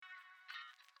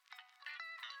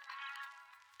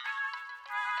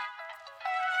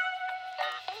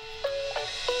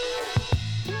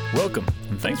Welcome,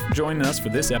 and thanks for joining us for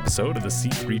this episode of the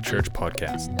C3 Church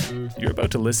Podcast. You're about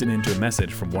to listen into a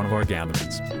message from one of our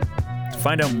gatherings. To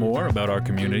find out more about our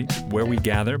community, where we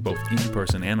gather both in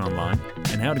person and online,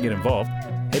 and how to get involved,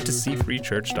 head to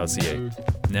c3church.ca.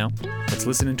 Now, let's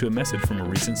listen into a message from a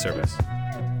recent service.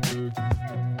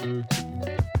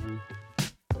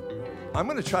 I'm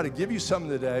going to try to give you something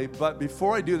today, but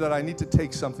before I do that, I need to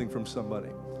take something from somebody.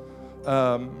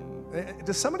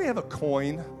 Does somebody have a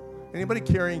coin? Anybody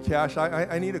carrying cash?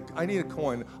 I need a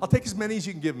coin. I'll take as many as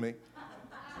you can give me.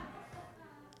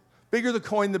 Bigger the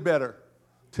coin, the better.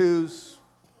 Twos.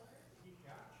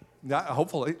 Yeah,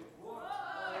 hopefully.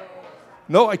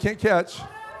 No, I can't catch.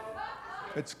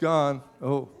 It's gone.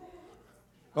 Oh,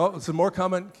 some more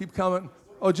coming. Keep coming.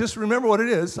 Oh, just remember what it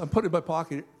is. I'm putting it in my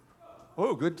pocket.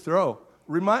 Oh, good throw.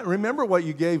 Remember what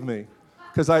you gave me,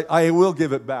 because I will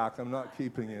give it back. I'm not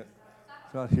keeping it.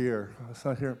 It's not here. It's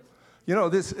not here. You know,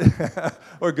 this,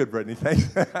 or good, Brittany,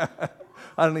 thanks.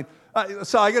 I don't need,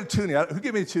 so I got a tuning. Who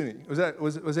gave me a tuning? Was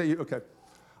that you? Okay.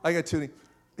 I got a tuning.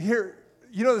 Here,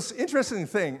 you know, this interesting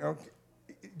thing. Okay,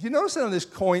 do you notice that on this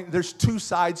coin, there's two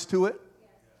sides to it?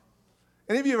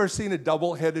 Any of you ever seen a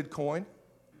double-headed coin?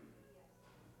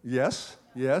 Yes,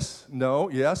 no,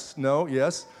 yes.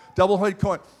 Double-headed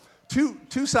coin.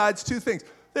 Two sides, two things.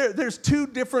 There's two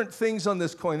different things on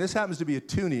this coin. This happens to be a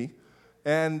toonie.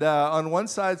 And on one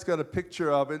side, it's got a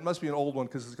picture of, it must be an old one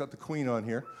because it's got the queen on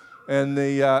here. And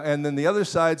then the other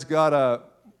side's got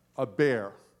a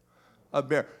bear. A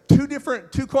bear.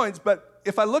 Two coins, but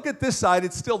if I look at this side,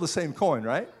 it's still the same coin,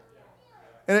 right?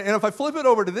 And if I flip it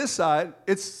over to this side,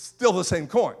 it's still the same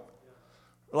coin.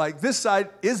 Like this side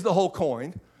is the whole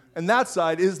coin, and that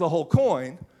side is the whole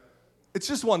coin. It's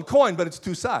just one coin, but it's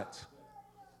two sides.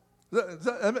 Does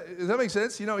that make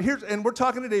sense? You know, and we're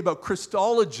talking today about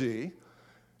Christology.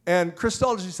 And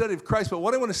Christology is study of Christ, but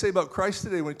what I want to say about Christ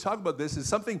today when we talk about this is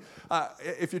something,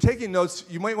 if you're taking notes,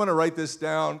 you might want to write this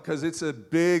down because it's a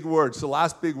big word. It's the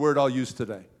last big word I'll use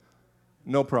today.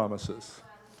 No promises.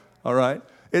 All right?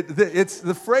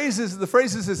 The phrase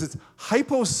is it's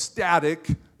hypostatic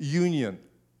union.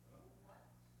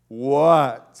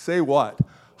 What? Say what?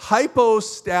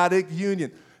 Hypostatic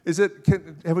union.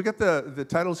 Have we got the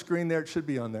title screen there? It should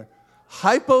be on there.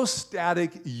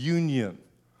 Hypostatic union.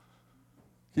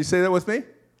 Can you say that with me?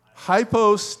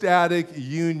 Hypostatic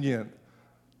union.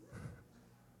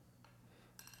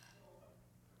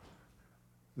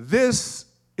 This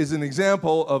is an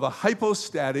example of a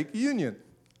hypostatic union.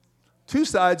 Two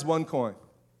sides, one coin.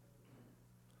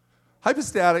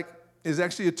 Hypostatic is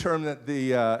actually a term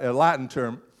a Latin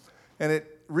term, and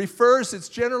it's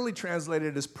generally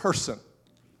translated as person,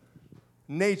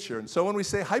 nature. And so when we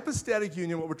say hypostatic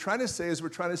union, what we're trying to say is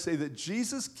that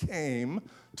Jesus came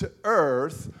to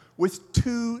earth with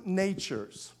two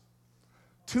natures.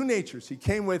 Two natures. He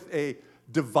came with a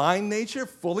divine nature,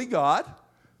 fully God,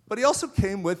 but he also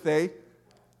came with a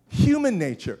human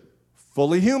nature,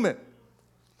 fully human.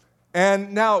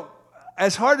 And now,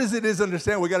 as hard as it is to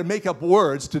understand, we got to make up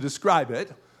words to describe it,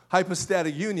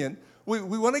 hypostatic union. We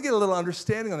want to get a little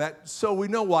understanding on that so we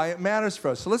know why it matters for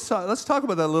us. So let's talk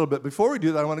about that a little bit. Before we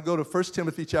do that, I want to go to 1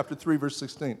 Timothy chapter 3, verse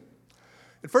 16.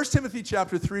 In 1 Timothy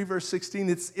chapter 3, verse 16,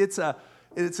 it's an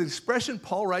expression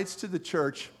Paul writes to the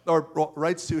church, or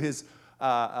writes to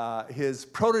his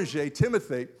protege,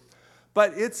 Timothy.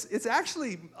 But it's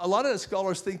actually, a lot of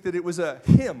scholars think that it was a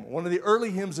hymn, one of the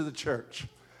early hymns of the church,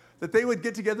 that they would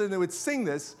get together and they would sing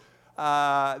this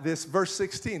verse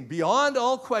 16. Beyond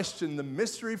all question, the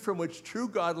mystery from which true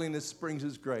godliness springs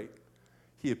is great.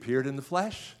 He appeared in the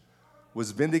flesh,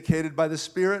 was vindicated by the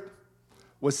Spirit,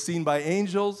 was seen by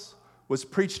angels, was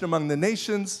preached among the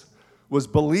nations, was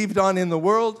believed on in the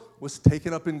world, was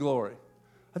taken up in glory.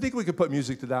 I think we could put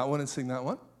music to that one and sing that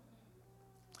one.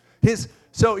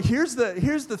 So here's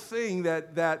the thing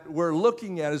that we're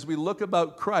looking at as we look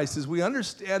about Christ, is we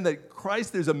understand that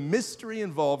Christ, there's a mystery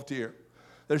involved here.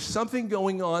 There's something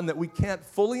going on that we can't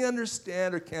fully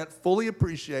understand or can't fully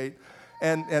appreciate.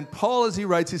 And Paul, as he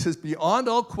writes, he says, beyond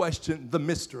all question, the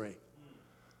mystery.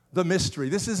 The mystery.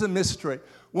 This is a mystery.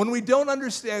 When we don't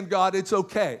understand God, it's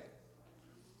okay.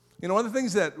 You know, one of the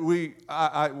things that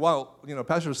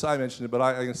Pastor Osai mentioned it, but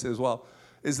I can say as well,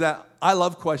 is that I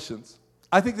love questions.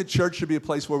 I think the church should be a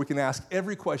place where we can ask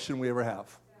every question we ever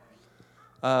have.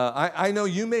 I know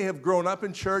you may have grown up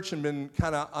in church and been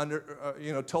kind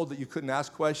of told that you couldn't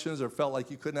ask questions or felt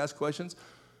like you couldn't ask questions.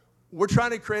 We're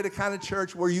trying to create a kind of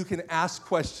church where you can ask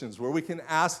questions, where we can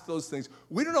ask those things.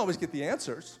 We don't always get the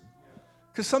answers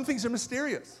because some things are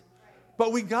mysterious.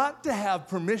 But we got to have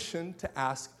permission to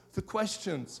ask the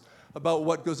questions about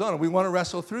what goes on. And we want to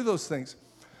wrestle through those things.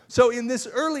 So in this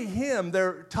early hymn,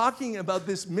 they're talking about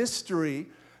this mystery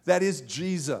that is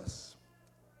Jesus.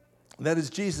 That is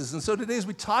Jesus. And so today as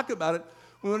we talk about it,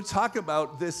 we want to talk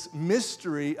about this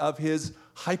mystery of his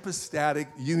hypostatic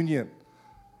union.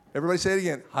 Everybody say it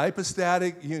again.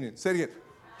 Hypostatic union. Say it again.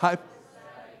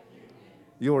 Hypostatic union.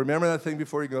 You'll remember that thing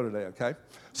before you go today, okay?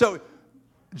 So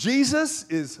Jesus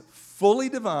is fully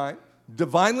divine,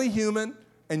 divinely human,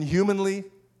 and humanly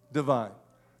divine.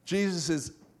 Jesus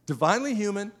is divinely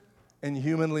human and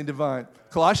humanly divine.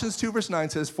 Colossians 2 verse 9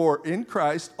 says, "For in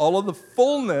Christ all of the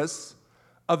fullness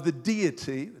of the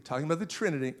deity," they're talking about the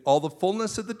Trinity, "all the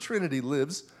fullness of the Trinity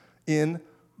lives in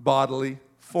bodily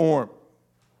form."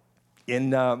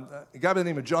 In a guy by the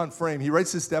name of John Frame, he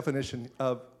writes this definition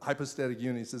of hypostatic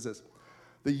union. He says this: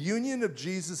 "The union of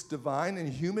Jesus' divine and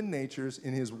human natures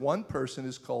in his one person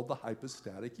is called the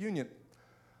hypostatic union."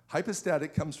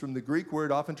 Hypostatic comes from the Greek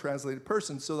word often translated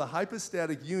person. So the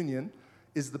hypostatic union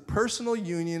is the personal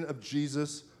union of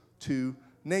Jesus' two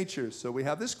natures. So we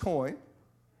have this coin,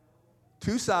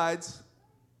 two sides,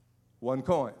 one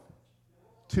coin.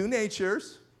 Two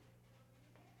natures,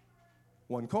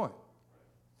 one coin.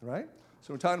 Right?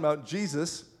 So we're talking about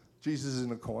Jesus. Jesus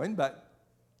isn't a coin, but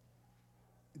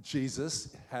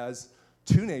Jesus has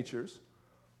two natures,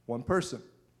 one person.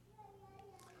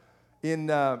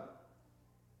 In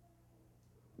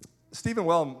Stephen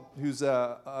Wellum, who's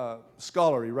a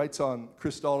scholar, he writes on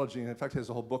Christology, and in fact has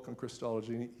a whole book on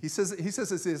Christology. He says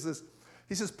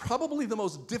probably the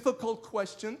most difficult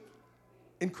question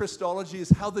in Christology is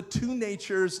how the two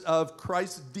natures of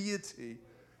Christ's deity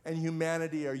and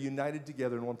humanity are united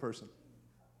together in one person.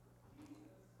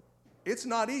 It's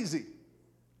not easy.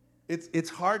 It's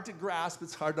hard to grasp.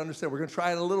 It's hard to understand. We're going to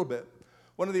try it a little bit.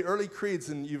 One of the early creeds,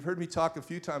 and you've heard me talk a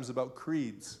few times about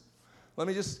creeds. Let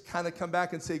me just kind of come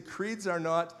back and say creeds are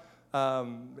not,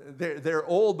 they're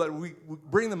old, but we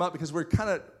bring them up because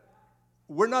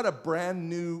we're not a brand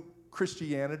new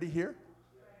Christianity here.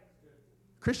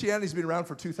 Christianity's been around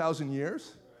for 2,000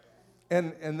 years.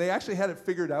 And they actually had it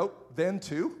figured out then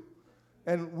too.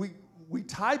 And we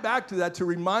tie back to that to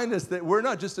remind us that we're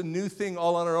not just a new thing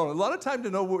all on our own. A lot of time to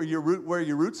know where your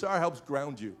roots are helps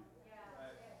ground you.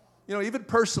 You know, even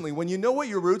personally, when you know what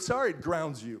your roots are, it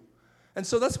grounds you. And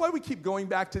so that's why we keep going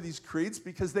back to these creeds,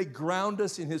 because they ground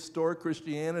us in historic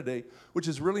Christianity, which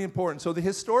is really important. So the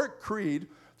historic creed,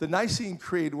 the Nicene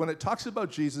Creed, when it talks about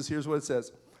Jesus, here's what it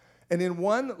says: "And in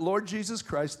one Lord Jesus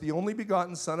Christ, the only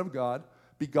begotten Son of God,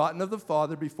 begotten of the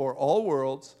Father before all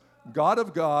worlds, God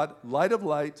of God, light of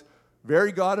light,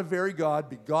 very God of very God,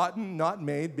 begotten, not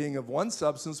made, being of one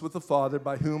substance with the Father,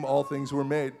 by whom all things were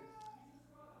made."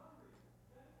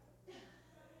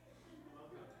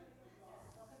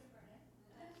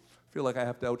 I feel like I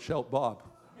have to outshout Bob.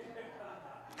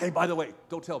 Hey, by the way,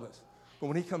 don't tell this, but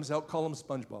when he comes out, call him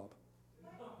SpongeBob.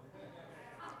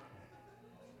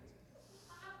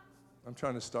 I'm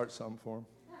trying to start something for him.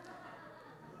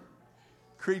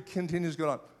 Creed continues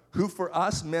going on. Who for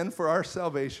us men for our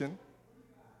salvation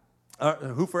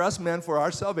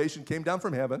came down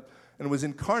from heaven and was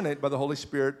incarnate by the Holy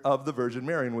Spirit of the Virgin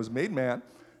Mary, and was made man,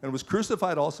 and was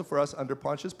crucified also for us under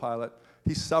Pontius Pilate.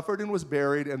 He suffered and was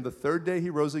buried, and the third day he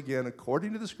rose again,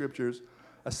 according to the Scriptures,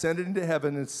 ascended into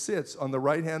heaven, and sits on the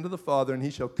right hand of the Father, and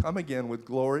he shall come again with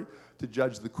glory to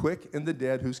judge the quick and the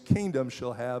dead, whose kingdom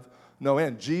shall have no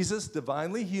end. Jesus,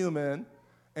 divinely human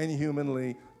and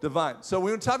humanly divine. So we're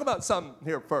going to talk about something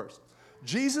here first.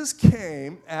 Jesus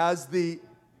came as the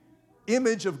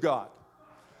image of God.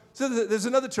 So there's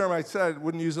another term. I said I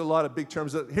wouldn't use a lot of big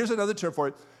terms. Here's another term for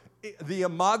it. The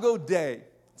imago Dei.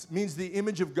 It means the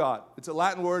image of God. It's a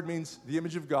Latin word, means the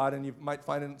image of God, and you might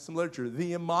find it in some literature.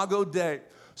 The imago Dei.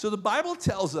 So the Bible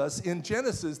tells us in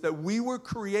Genesis that we were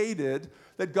created,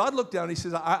 that God looked down and he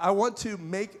says, I want to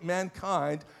make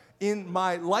mankind in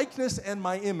my likeness and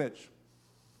my image.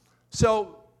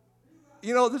 So,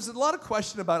 you know, there's a lot of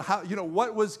question about how, you know,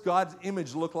 what was God's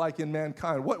image look like in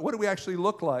mankind? What do we actually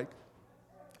look like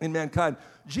in mankind?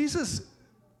 Jesus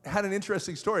had an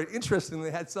interesting story. Interestingly,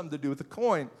 it had something to do with the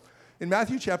coin. In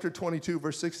Matthew chapter 22,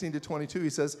 verse 16 to 22, he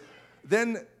says,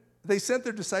 "Then they sent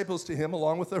their disciples to him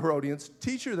along with the Herodians.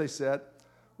 'Teacher,' they said,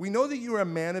 'we know that you are a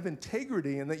man of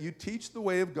integrity and that you teach the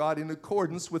way of God in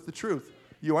accordance with the truth.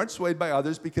 You aren't swayed by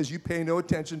others because you pay no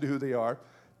attention to who they are.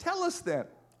 Tell us then,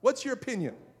 what's your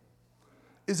opinion?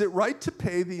 Is it right to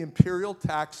pay the imperial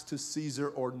tax to Caesar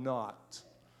or not?'"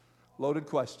 Loaded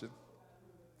question.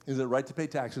 Is it right to pay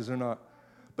taxes or not?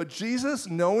 But Jesus,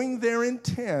 knowing their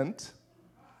intent,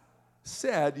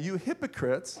 said, "You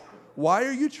hypocrites, why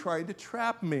are you trying to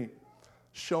trap me?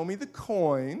 Show me the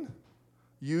coin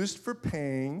used for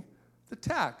paying the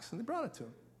tax." And they brought it to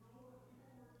him.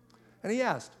 And he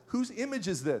asked, whose image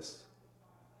is this?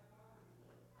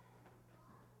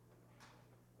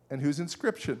 And whose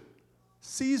inscription?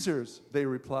 Caesar's, they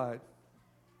replied.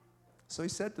 So he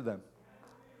said to them,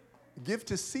 give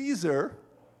to Caesar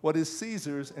what is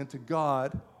Caesar's, and to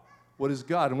God what is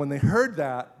God. And when they heard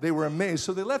that, they were amazed.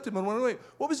 So they left him and went away.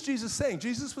 What was Jesus saying?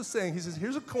 Jesus was saying, he says,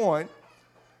 here's a coin.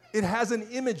 It has an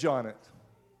image on it.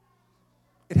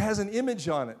 It has an image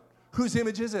on it. Whose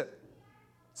image is it?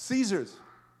 Caesar's.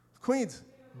 Queen's.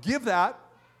 Give that.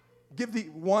 Give the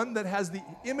one that has the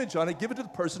image on it. Give it to the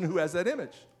person who has that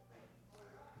image.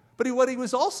 But what he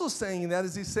was also saying in that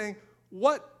is he's saying,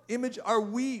 what image are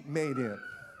we made in?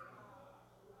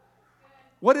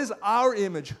 What is our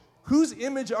image? Whose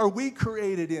image are we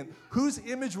created in? Whose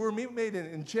image were we made in?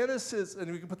 In Genesis,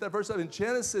 and we can put that verse up in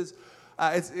Genesis,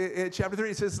 chapter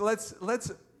 3, it says,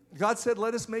 God said,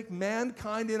 let us make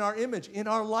mankind in our image, in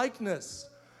our likeness.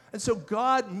 And so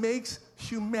God makes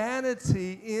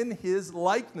humanity in his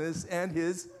likeness and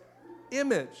his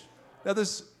image. Now,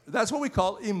 that's what we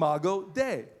call Imago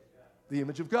Dei, the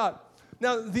image of God.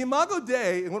 Now, the Imago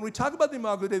Dei, and when we talk about the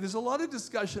Imago Dei, there's a lot of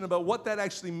discussion about what that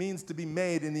actually means to be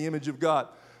made in the image of God.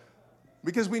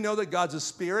 Because we know that God's a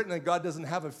spirit and that God doesn't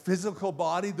have a physical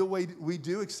body the way we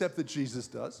do, except that Jesus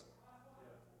does.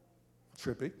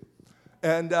 Trippy.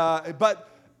 But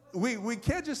we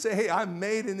can't just say, hey, I'm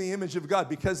made in the image of God,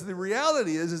 because the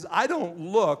reality is I don't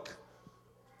look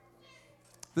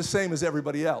the same as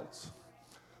everybody else.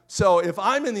 So if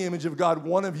I'm in the image of God,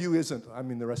 one of you isn't. I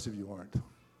mean, the rest of you aren't.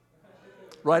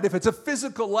 Right? If it's a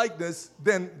physical likeness,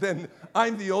 then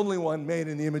I'm the only one made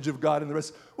in the image of God, and the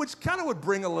rest, which kind of would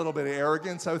bring a little bit of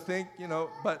arrogance, I think,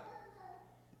 but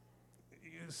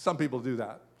some people do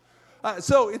that.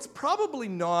 So it's probably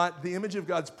not, the image of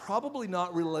God's probably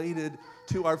not related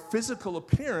to our physical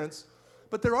appearance,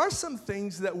 but there are some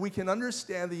things that we can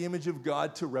understand the image of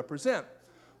God to represent.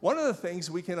 One of the things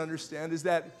we can understand is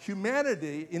that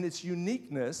humanity, in its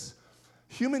uniqueness,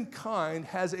 humankind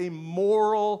has a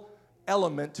moral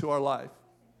element to our life.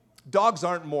 Dogs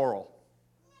aren't moral.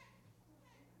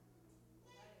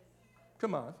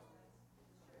 Come on.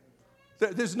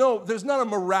 There's not a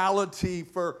morality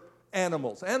for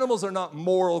animals. Animals are not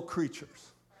moral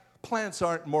creatures. Plants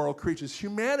aren't moral creatures.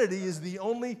 Humanity is the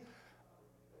only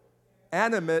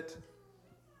animate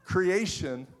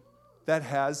creation that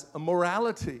has a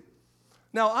morality.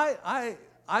 Now,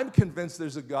 I'm convinced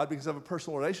there's a God because I have a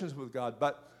personal relationship with God,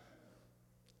 but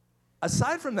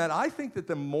aside from that, I think that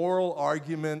the moral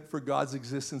argument for God's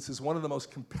existence is one of the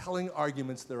most compelling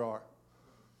arguments there are.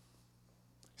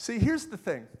 See, here's the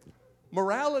thing.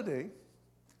 Morality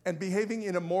and behaving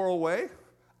in a moral way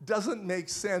doesn't make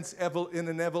sense in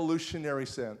an evolutionary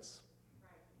sense.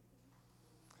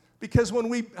 Because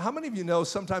how many of you know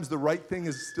sometimes the right thing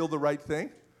is still the right thing?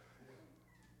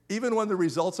 Even when the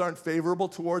results aren't favorable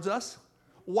towards us?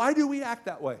 Why do we act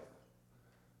that way?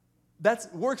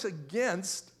 That works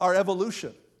against our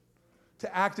evolution,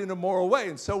 to act in a moral way.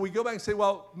 And so we go back and say,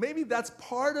 well, maybe that's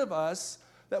part of us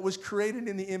that was created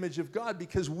in the image of God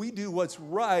because we do what's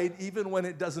right even when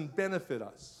it doesn't benefit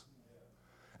us.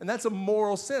 And that's a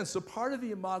moral sense. So part of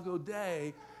the Imago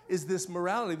Dei is this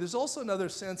morality. There's also another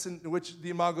sense in which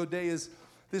the Imago Dei is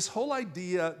this whole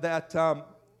idea that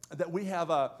we have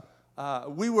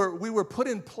we were put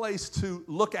in place to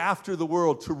look after the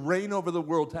world, to reign over the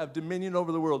world, to have dominion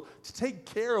over the world, to take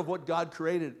care of what God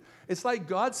created. It's like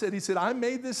God said, he said, I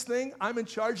made this thing, I'm in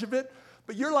charge of it,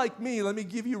 but you're like me, let me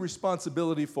give you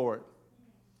responsibility for it.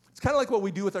 It's kind of like what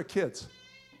we do with our kids.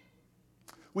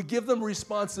 We give them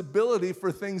responsibility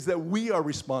for things that we are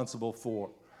responsible for.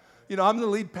 I'm the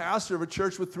lead pastor of a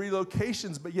church with 3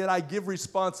 locations, but yet I give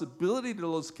responsibility to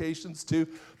locations to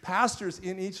pastors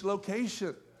in each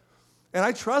location. And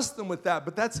I trust them with that,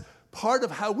 but that's part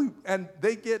of how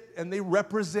they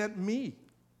represent me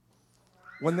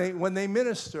when they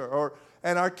minister,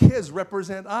 and our kids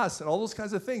represent us, and all those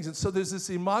kinds of things. And so there's this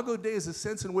Imago Dei is a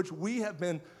sense in which we have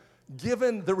been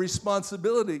given the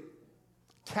responsibility.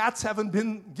 Cats haven't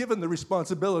been given the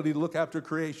responsibility to look after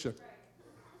creation.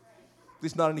 At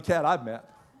least not any cat I've met.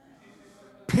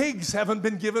 Pigs haven't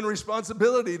been given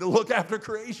responsibility to look after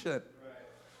creation.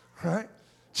 Right?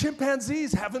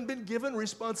 Chimpanzees haven't been given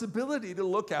responsibility to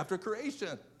look after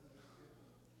creation.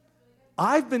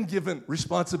 I've been given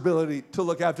responsibility to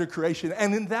look after creation,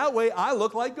 and in that way, I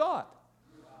look like God.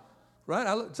 Right?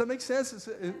 Does that make sense?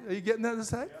 Are you getting that to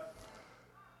say?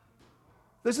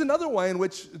 There's another way in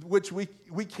which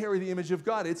we carry the image of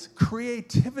God. It's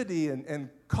creativity and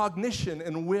cognition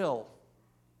and will.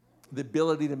 The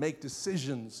ability to make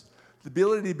decisions, the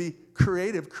ability to be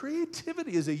creative.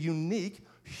 Creativity is a unique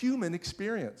human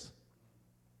experience.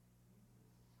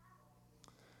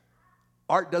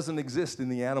 art doesn't exist in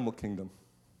the animal kingdom.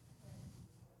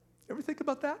 Ever think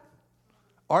about that?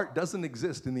 Art doesn't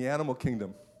exist in the animal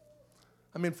kingdom.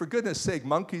 I mean, for goodness sake,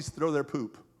 monkeys throw their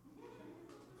poop.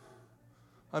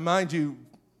 I mind you,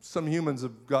 some humans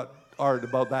have got art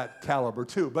about that caliber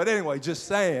too. But anyway, just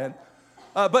saying.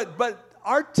 But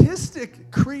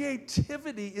artistic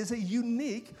creativity is a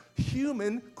unique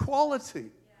human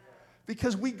quality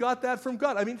because we got that from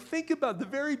God. I mean, think about the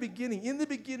very beginning. In the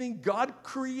beginning, God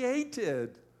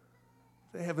created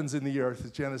the heavens and the earth,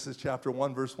 as Genesis chapter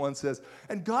 1, verse 1 says.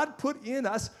 And God put in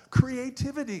us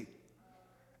creativity.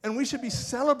 And we should be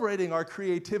celebrating our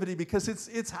creativity because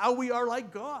it's how we are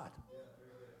like God.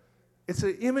 It's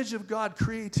an image of God,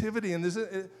 creativity.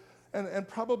 And and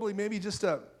probably maybe just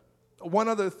one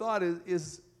other thought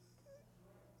is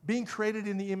being created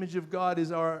in the image of God is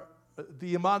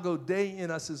the imago Dei in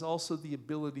us is also the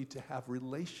ability to have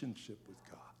relationship with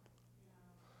God.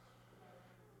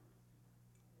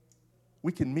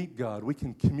 We can meet God, we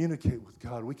can communicate with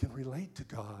God, we can relate to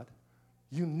God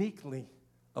uniquely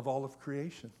of all of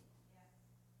creation.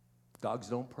 Dogs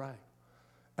don't pray.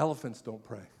 Elephants don't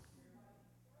pray.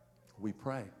 We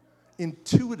pray.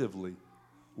 Intuitively,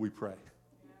 we pray.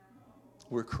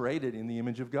 We're created in the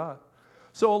image of God.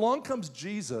 So along comes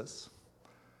Jesus,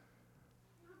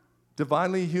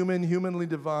 divinely human, humanly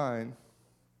divine.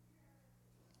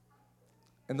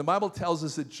 And the Bible tells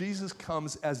us that Jesus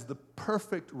comes as the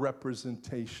perfect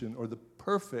representation or the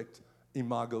perfect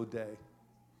imago Dei.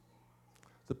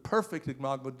 The perfect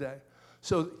imago Dei.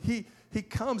 So he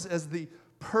comes as the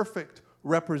perfect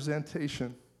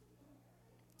representation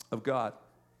of God.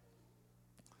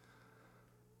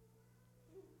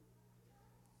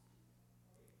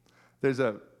 There's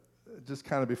just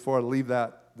kind of before I leave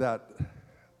that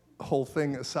whole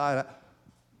thing aside,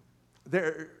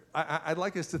 I'd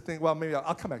like us to think, well, maybe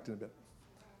I'll come back to it in a bit.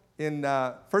 In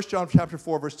 1 John chapter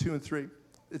 4, verse 2 and 3,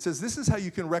 it says, this is how you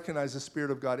can recognize the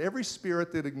Spirit of God. Every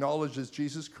spirit that acknowledges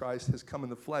Jesus Christ has come in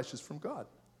the flesh is from God.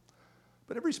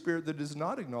 But every spirit that does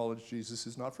not acknowledge Jesus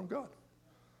is not from God.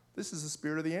 This is the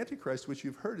spirit of the Antichrist, which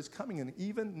you've heard is coming and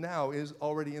even now is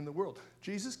already in the world.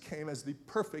 Jesus came as the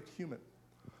perfect human.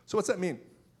 So what's that mean?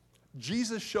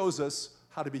 Jesus shows us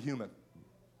how to be human.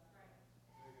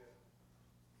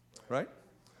 Right?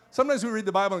 Sometimes we read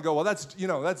the Bible and go, well, that's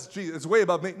Jesus. It's way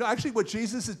above me. No, actually what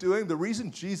Jesus is doing, the reason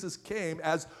Jesus came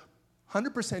as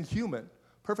 100% human,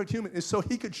 perfect human, is so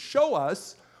he could show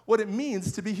us what it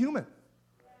means to be human.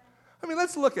 I mean,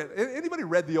 let's look at it. Anybody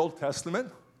read the Old Testament?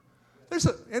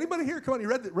 Anybody here, come on, you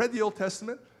read the Old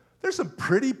Testament? There's some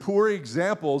pretty poor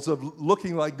examples of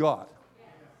looking like God.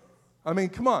 I mean,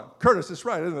 come on. Curtis is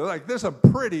right, isn't it? Like, there's some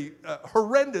pretty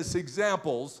horrendous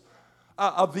examples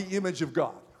of the image of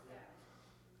God.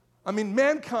 I mean,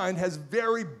 mankind has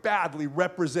very badly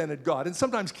represented God and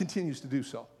sometimes continues to do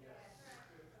so.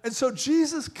 And so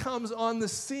Jesus comes on the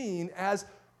scene as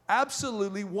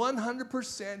absolutely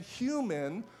 100%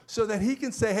 human so that he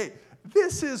can say, hey,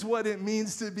 this is what it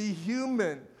means to be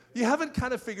human. You haven't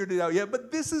kind of figured it out yet,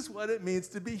 but this is what it means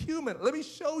to be human. Let me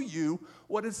show you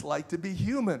what it's like to be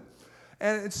human.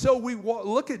 And so we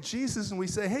look at Jesus and we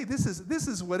say, hey, this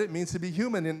is what it means to be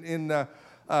human.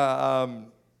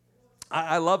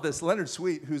 I love this. Leonard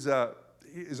Sweet, who's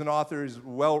an author, is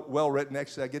well written.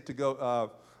 Actually, I get to go.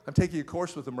 I'm taking a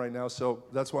course with him right now, so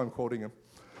that's why I'm quoting him.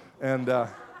 And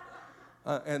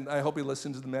I hope he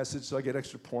listens to the message, so I get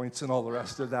extra points and all the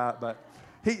rest of that. But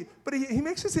he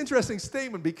makes this interesting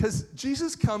statement because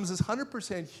Jesus comes as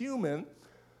 100% human,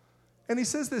 and he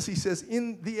says this. He says,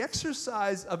 in the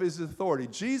exercise of his authority,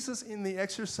 Jesus, in the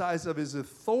exercise of his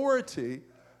authority,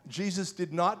 Jesus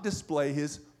did not display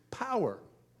his power.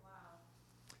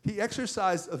 He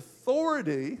exercised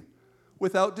authority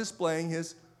without displaying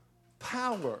his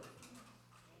power.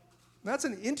 That's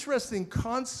an interesting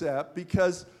concept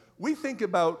because we think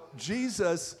about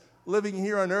Jesus living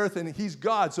here on earth and he's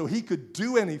God, so he could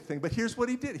do anything. But here's what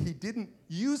he did. He didn't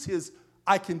use his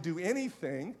I can do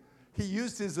anything. He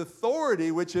used his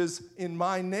authority, which is, in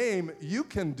my name, you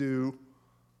can do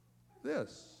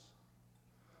this.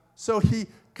 So he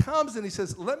comes and he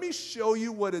says, let me show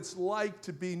you what it's like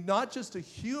to be not just a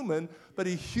human, but a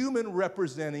human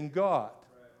representing God.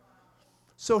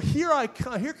 So here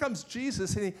comes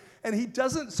Jesus, and he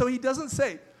doesn't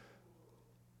say,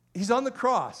 he's on the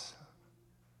cross.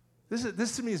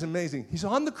 This to me is amazing. He's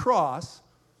on the cross,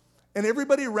 and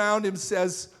everybody around him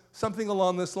says something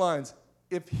along this lines.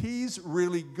 If he's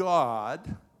really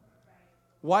God,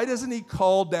 why doesn't he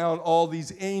call down all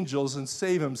these angels and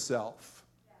save himself?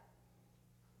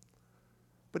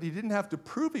 But he didn't have to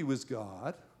prove he was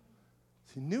God.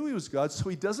 He knew he was God, so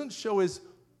he doesn't show his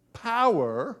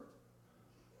power.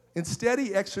 Instead,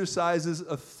 he exercises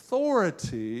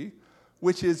authority,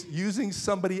 which is using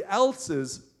somebody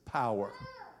else's power.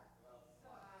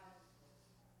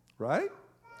 Right?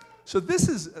 So this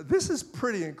is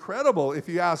pretty incredible if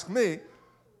you ask me.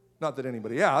 Not that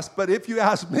anybody asked, but if you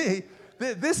ask me,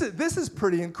 this is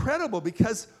pretty incredible,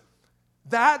 because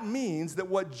that means that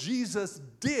what Jesus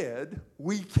did,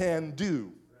 we can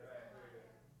do.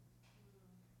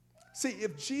 See,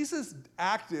 if Jesus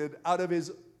acted out of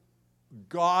his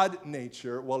God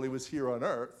nature while he was here on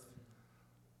earth,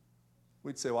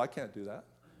 we'd say, well, I can't do that.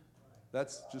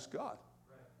 That's just God.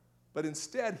 But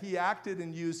instead, he acted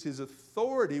and used his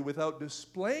authority without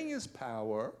displaying his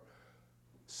power,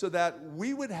 so that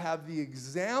we would have the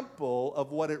example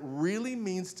of what it really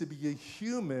means to be a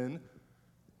human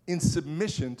in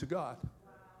submission to God.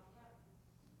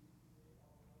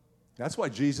 That's why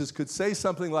Jesus could say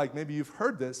something like, maybe you've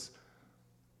heard this,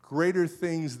 greater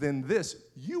things than this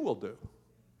you will do.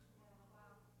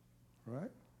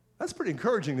 Right? That's pretty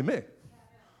encouraging to me.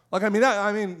 Like, I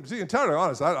mean, to be entirely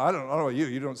honest, I don't know about you.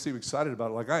 You don't seem excited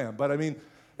about it like I am. But I mean,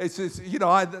 it's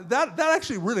that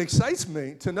actually really excites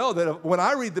me to know that when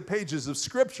I read the pages of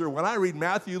Scripture, when I read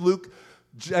Matthew, Luke,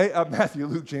 James,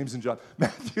 and John,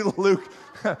 Matthew,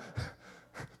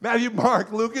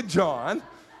 Mark, Luke, and John.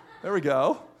 There we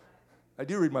go. I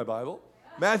do read my Bible.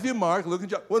 Matthew, Mark, Luke, and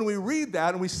John. When we read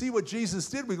that and we see what Jesus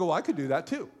did, we go, well, I could do that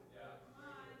too.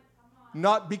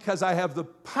 Not because I have the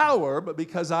power, but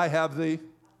because I have the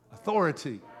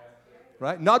authority.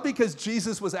 Right? Not because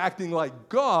Jesus was acting like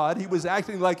God, he was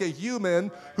acting like a human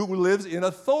who lives in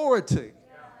authority.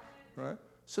 Right?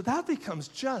 So that becomes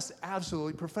just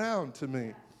absolutely profound to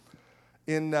me.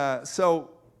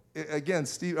 Again,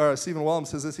 Stephen Wallum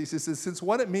says this. He says, since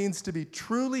what it means to be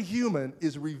truly human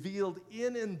is revealed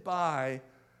in and by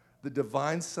the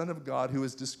divine Son of God, who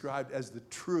is described as the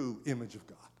true image of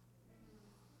God.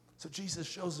 So Jesus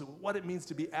shows us what it means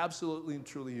to be absolutely and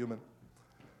truly human.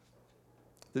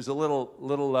 There's a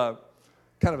little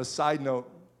kind of a side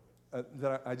note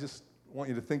that I just want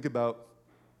you to think about.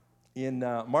 In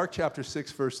Mark chapter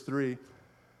 6, verse 3,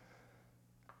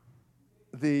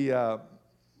 the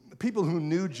people who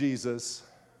knew Jesus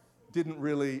didn't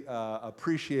really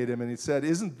appreciate him, and he said,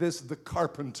 isn't this the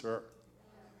carpenter?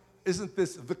 Isn't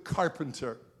this the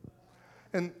carpenter?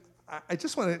 And I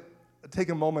just want to take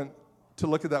a moment to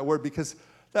look at that word, because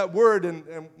that word, and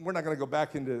we're not going to go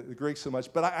back into the Greek so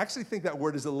much, but I actually think that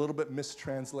word is a little bit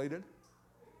mistranslated.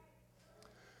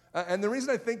 And the reason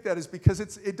I think that is because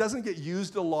it doesn't get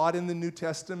used a lot in the New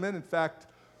Testament, in fact,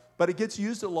 but it gets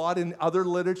used a lot in other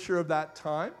literature of that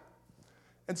time.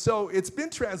 And so it's been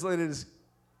translated as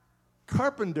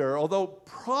carpenter, although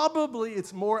probably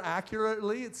it's more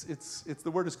accurately,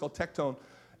 the word is called tecton,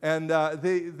 and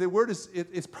the word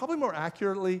it's probably more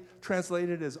accurately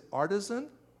translated as artisan,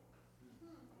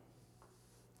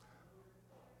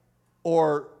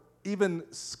 or even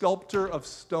sculptor of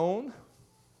stone.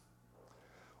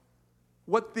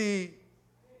 What the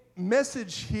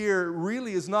message here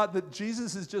really is not that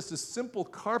Jesus is just a simple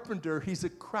carpenter, he's a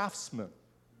craftsman.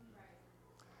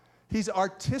 He's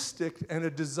artistic and a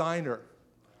designer.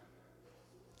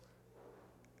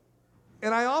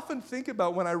 And I often think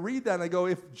about when I read that, and I go,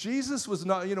 if Jesus was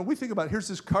not, we think about, here's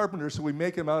this carpenter, so we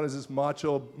make him out as this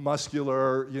macho,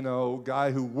 muscular,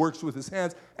 guy who works with his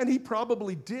hands. And he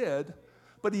probably did,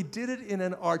 but he did it in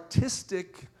an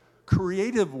artistic,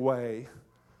 creative way.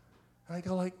 And I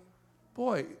go like,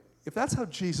 boy, if that's how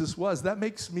Jesus was, that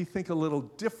makes me think a little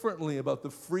differently about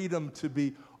the freedom to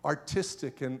be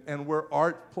artistic and where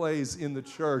art plays in the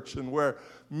church and where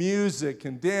music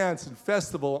and dance and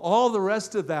festival, all the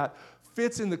rest of that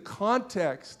fits in the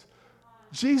context.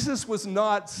 Jesus was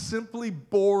not simply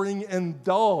boring and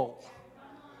dull.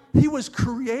 He was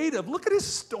creative. Look at his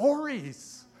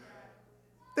stories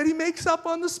that he makes up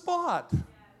on the spot.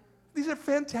 These are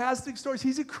fantastic stories.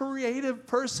 He's a creative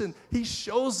person. He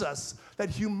shows us that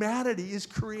humanity is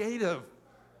creative.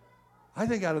 I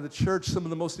think out of the church, some of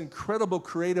the most incredible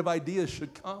creative ideas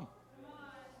should come.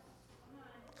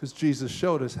 Because Jesus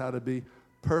showed us how to be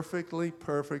perfectly,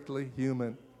 perfectly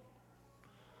human.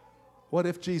 What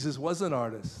if Jesus was an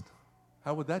artist?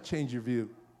 How would that change your view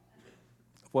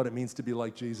of what it means to be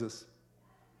like Jesus?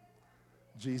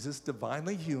 Jesus,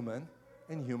 divinely human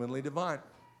and humanly divine.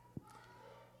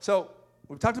 So,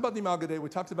 we've talked about the Imago Dei, we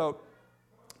talked about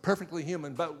perfectly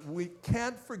human, but we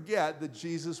can't forget that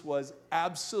Jesus was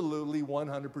absolutely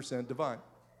 100% divine.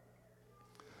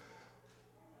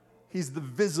 He's the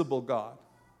visible God.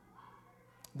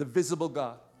 The visible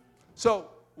God. So,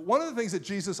 one of the things that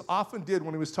Jesus often did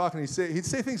when he was talking, he'd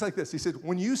say things like this. He said,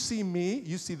 when you see me,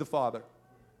 you see the Father.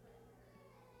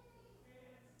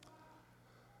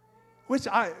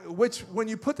 Which when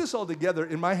you put this all together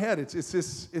in my head, it's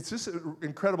this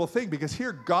incredible thing, because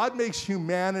here God makes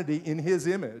humanity in his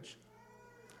image.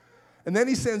 And then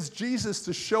he sends Jesus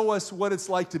to show us what it's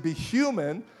like to be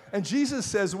human. And Jesus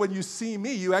says, when you see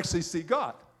me, you actually see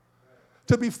God.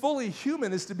 To be fully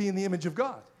human is to be in the image of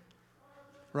God,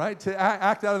 right? To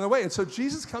act out in the way. And so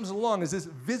Jesus comes along as this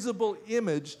visible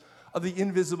image of the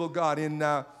invisible God.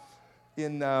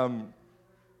 In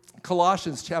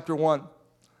Colossians chapter 1,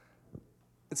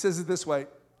 it says it this way,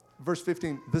 verse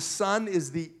 15, the Son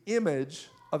is the image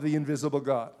of the invisible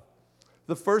God,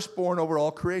 the firstborn over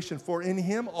all creation. For in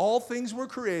him all things were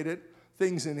created,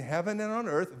 things in heaven and on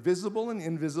earth, visible and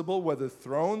invisible, whether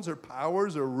thrones or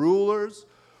powers or rulers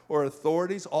or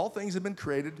authorities, all things have been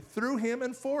created through him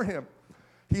and for him.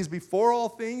 He's before all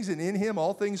things, and in him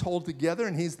all things hold together,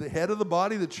 and he's the head of the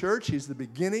body, the church. He's the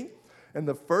beginning and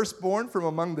the firstborn from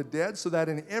among the dead, so that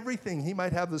in everything he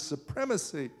might have the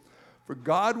supremacy. For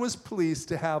God was pleased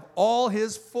to have all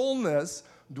his fullness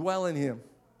dwell in him,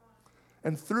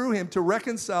 and through him to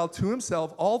reconcile to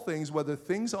himself all things, whether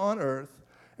things on earth,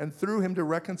 and through him to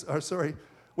reconcile,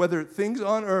 whether things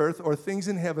on earth or things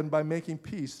in heaven, by making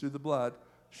peace through the blood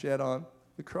shed on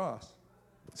the cross.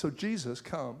 So Jesus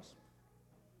comes,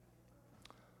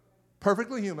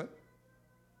 perfectly human,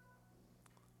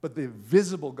 but the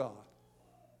visible God,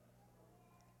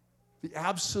 the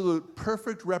absolute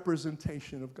perfect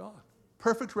representation of God,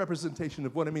 perfect representation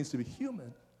of what it means to be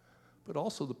human, but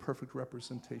also the perfect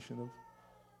representation of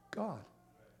God.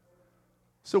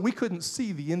 So we couldn't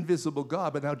see the invisible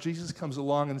God, but now Jesus comes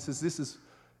along and says, this is,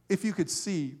 if you could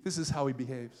see, this is how he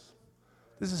behaves.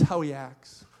 This is how he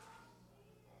acts.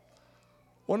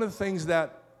 One of the things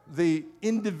that the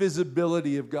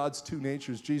indivisibility of God's two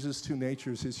natures, Jesus' two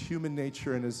natures, his human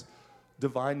nature and his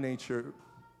divine nature,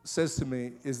 says to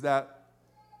me is that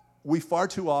we far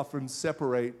too often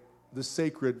separate the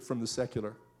sacred from the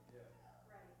secular.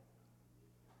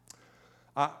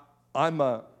 I'm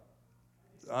a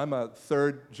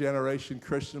third generation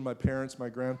Christian, my parents, my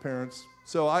grandparents.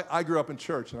 So I grew up in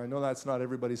church, and I know that's not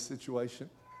everybody's situation.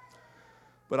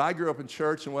 But I grew up in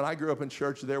church, and when I grew up in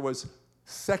church, there was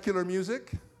secular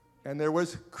music and there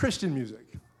was Christian music.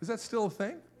 Is that still a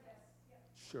thing?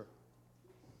 Sure.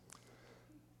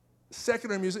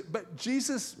 Secular music, but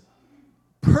Jesus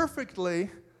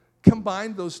perfectly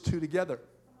combined those two together.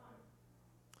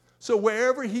 So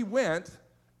wherever he went,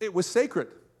 it was sacred.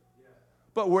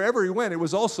 But wherever he went, it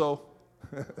was also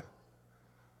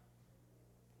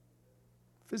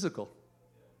physical,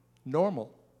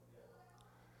 normal.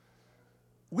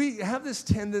 We have this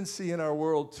tendency in our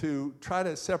world to try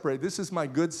to separate. This is my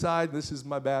good side, this is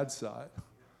my bad side.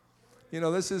 You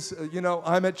know, this is,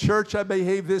 I'm at church, I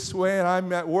behave this way, and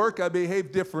I'm at work, I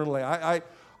behave differently.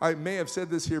 I may have said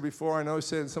this here before, I know I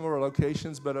said it in some of our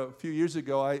locations, but a few years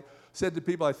ago I said to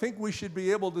people, I think we should be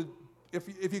able to,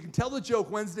 if you can tell the joke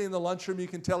Wednesday in the lunchroom, you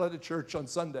can tell it at church on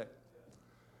Sunday,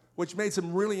 which made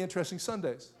some really interesting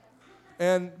Sundays.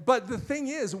 But the thing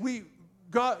is,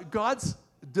 God's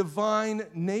divine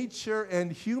nature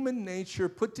and human nature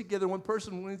put together one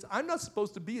person means I'm not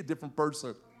supposed to be a different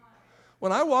person.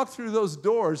 When I walk through those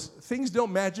doors, things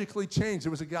don't magically change.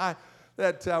 There was a guy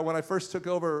that when I first took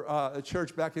over a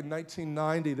church back in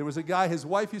 1990, there was a guy, his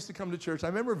wife used to come to church. I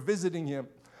remember visiting him.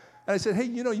 And I said, hey,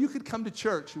 you could come to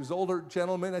church. He was an older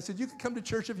gentleman. I said, you could come to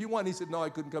church if you want. He said, no, I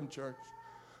couldn't come to church.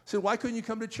 I said, why couldn't you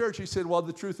come to church? He said, well,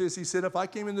 the truth is, he said, if I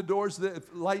came in the doors, the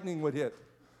lightning would hit.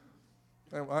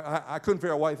 I couldn't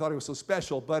figure out why he thought he was so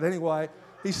special. But anyway,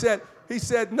 he said,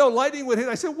 no, lightning would hit.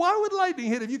 I said, why would lightning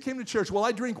hit if you came to church? Well,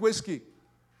 I drink whiskey.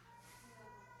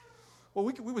 Well,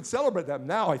 we would celebrate that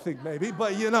now, I think, maybe.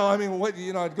 But,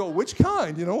 I'd go, which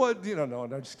kind? You know what? No,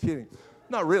 just kidding.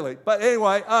 Not really. But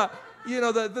anyway,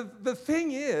 the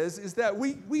thing is that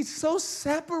we so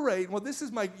separate. Well, this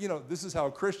is this is how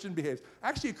a Christian behaves.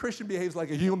 Actually, a Christian behaves like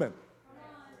a human.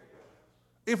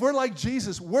 If we're like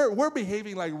Jesus, we're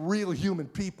behaving like real human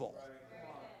people.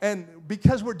 And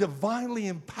because we're divinely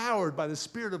empowered by the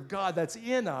Spirit of God that's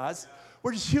in us,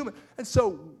 we're just human. And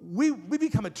so we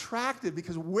become attractive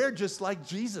because we're just like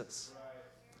Jesus.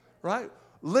 Right?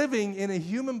 Living in a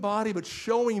human body but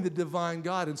showing the divine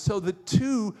God. And so the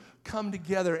two come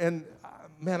together. And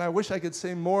man, I wish I could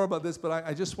say more about this, but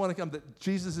I just want to come that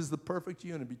Jesus is the perfect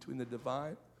union between the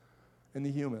divine and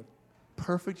the human.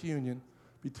 Perfect union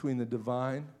between the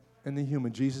divine and the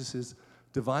human. Jesus is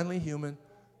divinely human,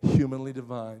 humanly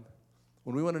divine.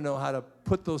 When we want to know how to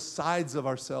put those sides of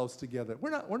ourselves together,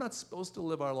 we're not supposed to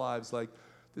live our lives like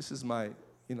this is my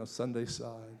Sunday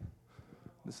side,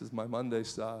 this is my Monday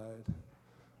side,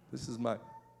 this is my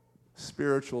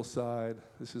spiritual side,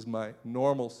 this is my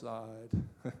normal side.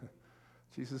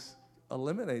 Jesus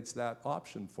eliminates that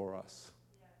option for us.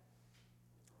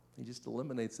 He just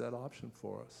eliminates that option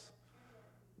for us.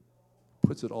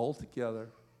 Puts it all together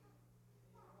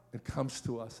and comes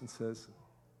to us and says,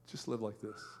 just live like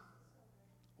this.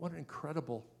 What an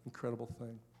incredible, incredible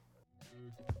thing.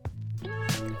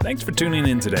 Thanks for tuning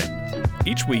in today.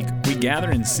 Each week, we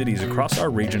gather in cities across our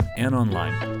region and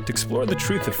online to explore the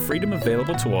truth of freedom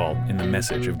available to all in the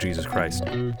message of Jesus Christ.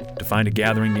 To find a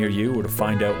gathering near you or to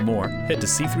find out more, head to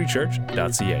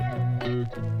c3church.ca.